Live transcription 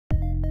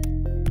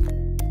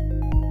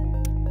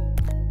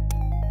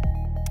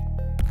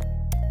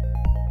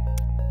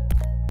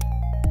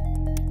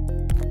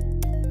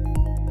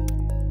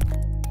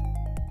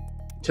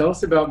Tell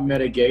us about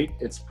Medigate,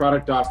 its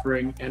product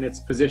offering, and its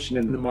position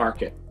in the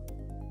market.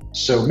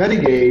 So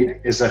Medigate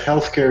is a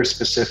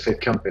healthcare-specific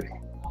company.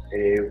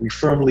 We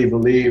firmly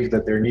believe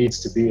that there needs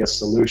to be a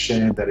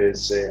solution that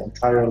is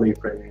entirely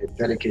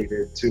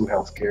dedicated to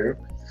healthcare.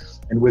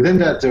 And within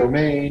that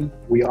domain,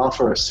 we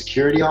offer a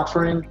security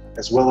offering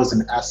as well as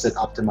an asset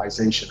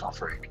optimization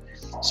offering.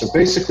 So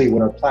basically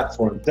what our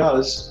platform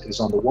does is,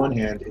 on the one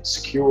hand, it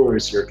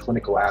secures your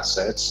clinical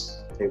assets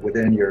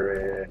within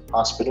your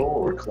hospital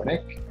or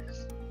clinic.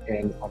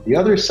 And on the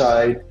other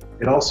side,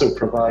 it also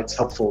provides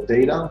helpful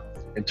data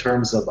in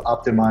terms of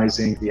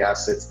optimizing the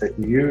assets that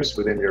you use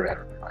within your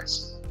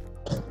enterprise.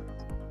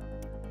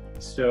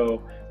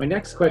 So my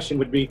next question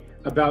would be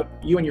about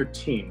you and your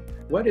team.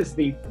 What is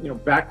the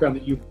background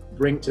that you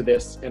bring to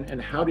this,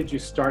 and how did you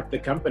start the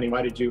company?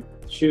 Why did you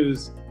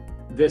choose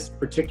this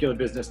particular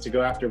business to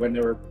go after when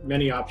there were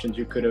many options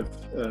you could have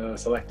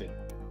selected?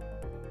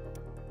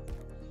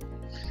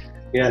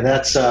 Yeah,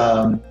 that's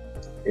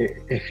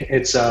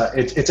it's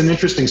an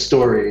interesting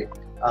story.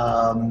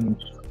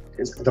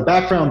 The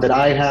background that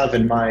I have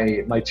and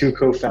my two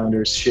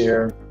co-founders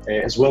share,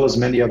 as well as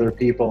many other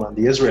people on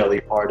the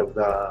Israeli part of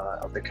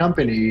the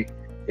company,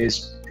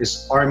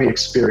 is army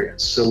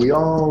experience. So we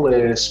all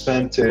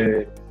spent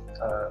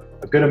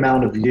a good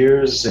amount of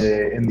years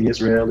in the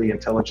Israeli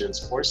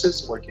intelligence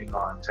forces, working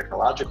on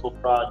technological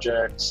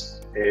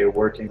projects,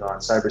 working on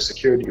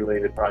cybersecurity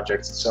related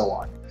projects, and so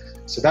on.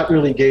 So that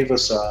really gave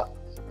us a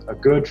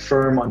good,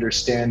 firm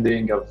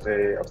understanding of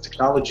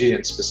technology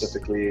and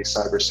specifically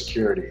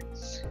cybersecurity.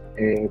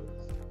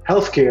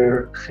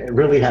 Healthcare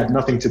really had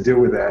nothing to do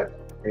with that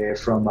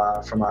from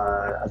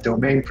a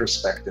domain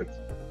perspective.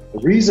 The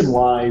reason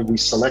why we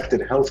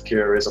selected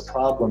healthcare as a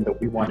problem that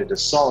we wanted to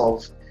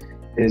solve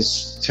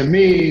is, to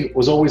me,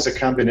 was always a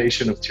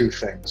combination of two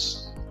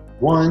things.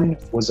 One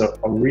was a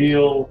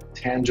real,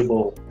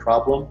 tangible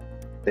problem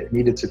that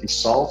needed to be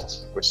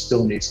solved, or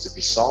still needs to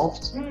be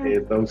solved,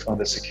 both on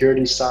the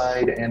security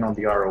side and on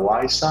the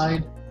ROI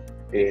side,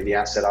 the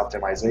asset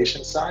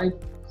optimization side.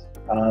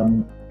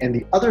 And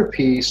the other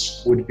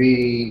piece would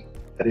be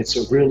that it's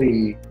a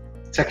really,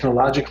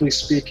 technologically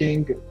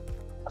speaking,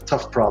 a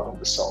tough problem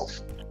to solve.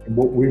 And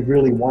what we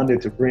really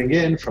wanted to bring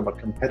in from a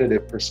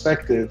competitive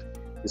perspective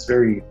is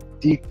very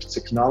deep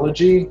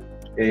technology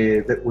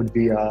that would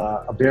be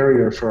a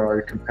barrier for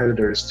our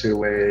competitors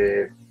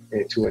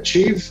to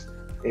achieve.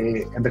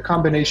 And the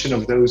combination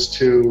of those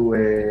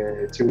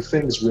two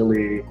things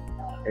really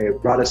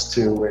brought us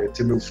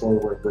to move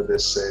forward with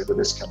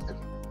this company.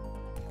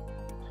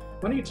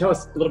 Why don't you tell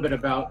us a little bit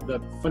about the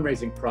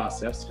fundraising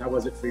process? How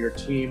was it for your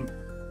team?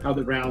 How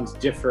the rounds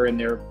differ in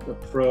their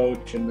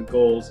approach and the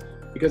goals?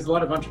 Because a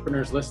lot of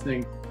entrepreneurs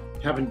listening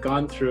haven't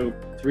gone through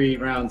 3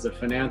 rounds of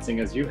financing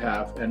as you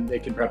have, and they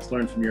can perhaps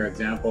learn from your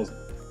examples.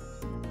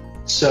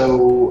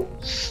 So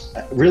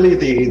really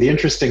the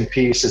interesting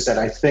piece is that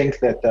I think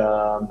that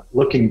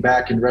looking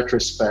back in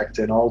retrospect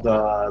and all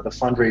the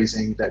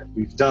fundraising that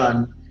we've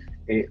done,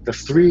 the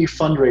 3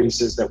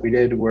 fundraisers that we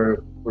did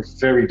were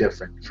very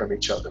different from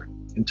each other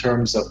in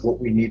terms of what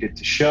we needed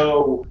to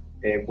show,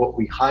 what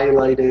we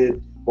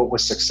highlighted, what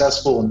was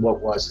successful and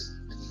what wasn't.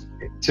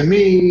 To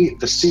me,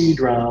 the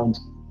seed round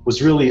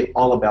was really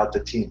all about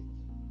the team.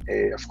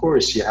 Of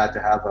course, you had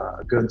to have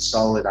a good,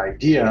 solid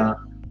idea,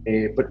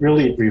 but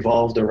really it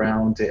revolved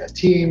around a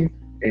team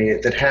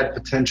that had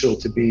potential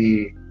to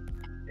be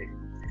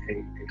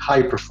a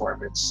high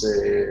performance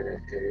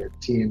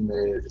team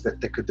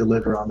that could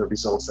deliver on the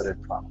results that it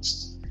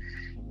promised.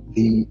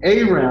 The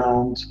A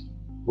round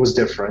was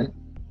different.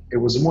 It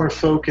was more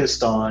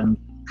focused on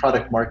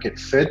product market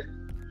fit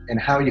and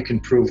how you can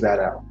prove that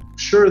out.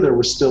 Sure, there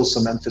was still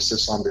some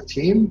emphasis on the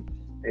team,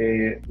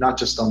 not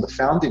just on the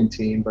founding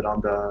team, but on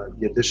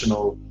the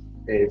additional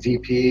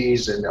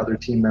VPs and other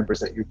team members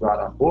that you brought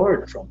on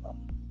board from a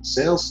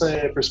sales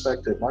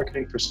perspective,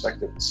 marketing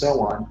perspective, and so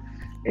on.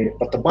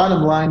 But the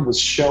bottom line was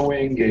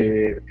showing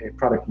a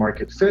product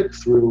market fit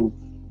through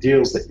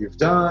deals that you've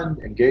done,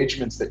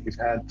 engagements that you've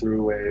had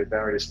through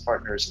various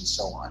partners, and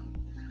so on.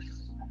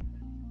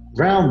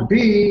 Round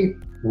B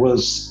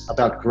was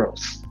about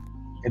growth,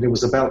 and it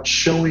was about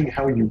showing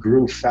how you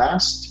grew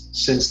fast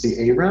since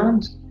the A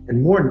round,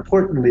 and more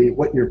importantly,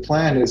 what your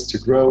plan is to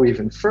grow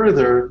even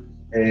further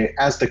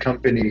as the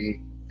company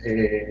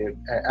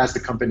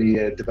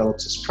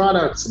develops its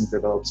products and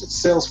develops its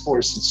sales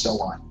force and so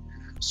on.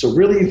 So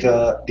really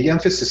the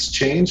emphasis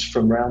changed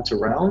from round to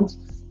round,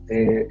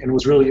 and it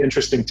was really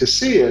interesting to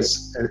see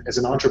as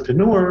an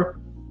entrepreneur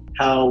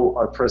how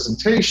our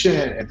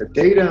presentation and the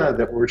data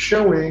that we're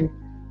showing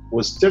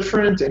was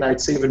different, and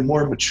I'd say even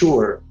more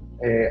mature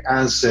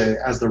as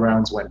the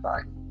rounds went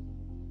by.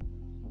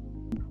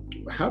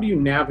 How do you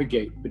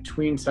navigate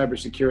between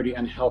cybersecurity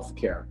and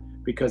healthcare?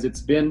 Because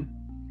it's been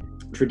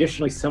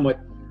traditionally somewhat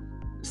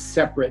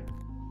separate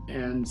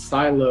and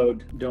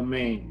siloed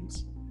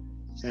domains.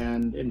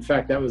 And in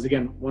fact, that was,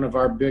 again, one of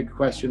our big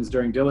questions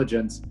during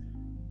diligence.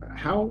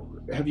 How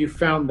have you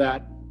found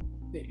that?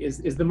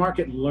 Is the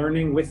market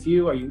learning with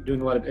you? Are you doing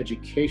a lot of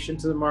education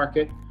to the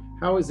market?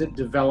 How is it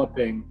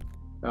developing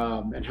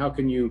and how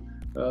can you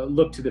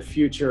look to the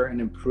future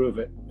and improve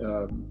it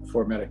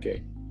for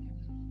Medigate?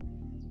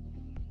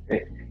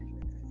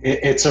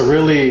 It's a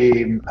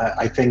really,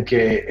 I think,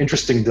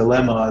 interesting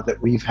dilemma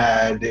that we've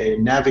had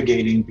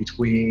navigating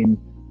between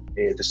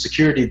the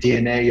security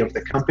DNA of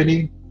the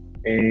company,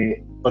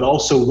 but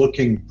also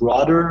looking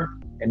broader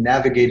and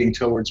navigating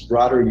towards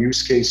broader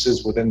use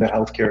cases within the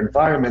healthcare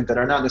environment that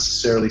are not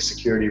necessarily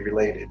security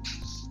related.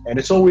 And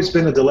it's always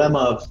been a dilemma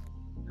of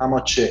how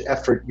much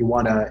effort you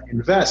want to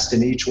invest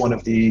in each one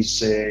of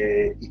these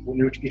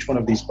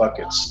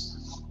buckets.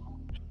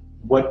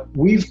 What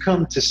we've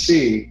come to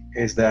see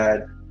is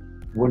that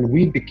when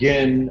we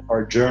begin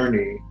our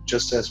journey,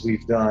 just as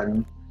we've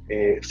done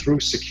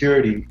through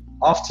security,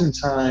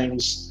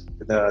 oftentimes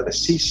the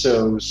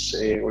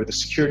CISOs or the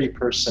security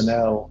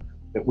personnel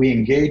that we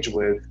engage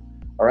with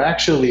are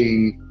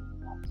actually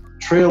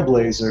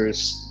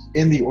trailblazers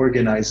in the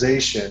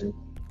organization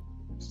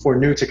for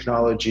new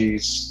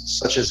technologies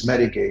such as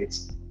Medigate.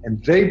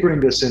 And they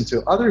bring us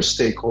into other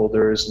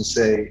stakeholders and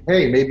say,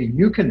 hey, maybe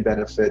you can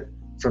benefit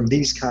from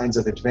these kinds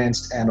of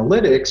advanced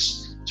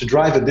analytics to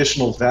drive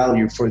additional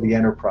value for the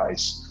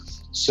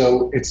enterprise.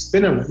 So it's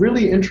been a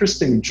really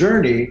interesting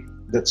journey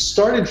that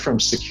started from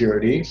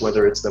security,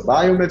 whether it's the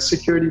biomed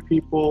security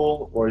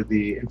people or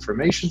the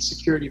information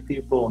security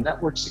people,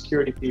 network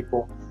security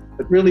people,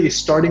 but really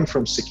starting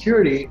from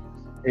security,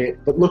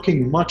 but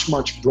looking much,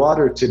 much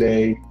broader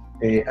today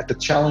at the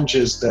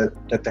challenges that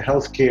the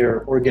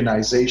healthcare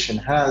organization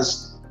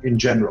has in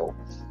general.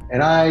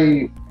 And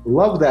I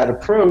love that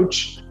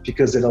approach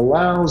because it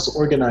allows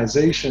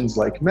organizations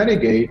like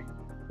Medigate,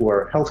 who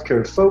are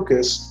healthcare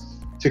focused,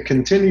 to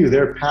continue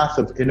their path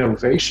of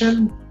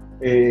innovation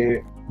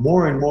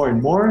more and more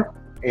and more,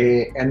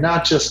 and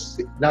not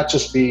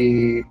just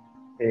be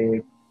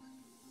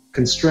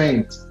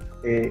constrained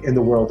in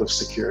the world of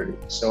security.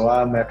 So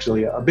I'm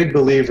actually a big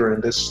believer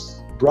in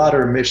this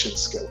broader mission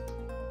scope.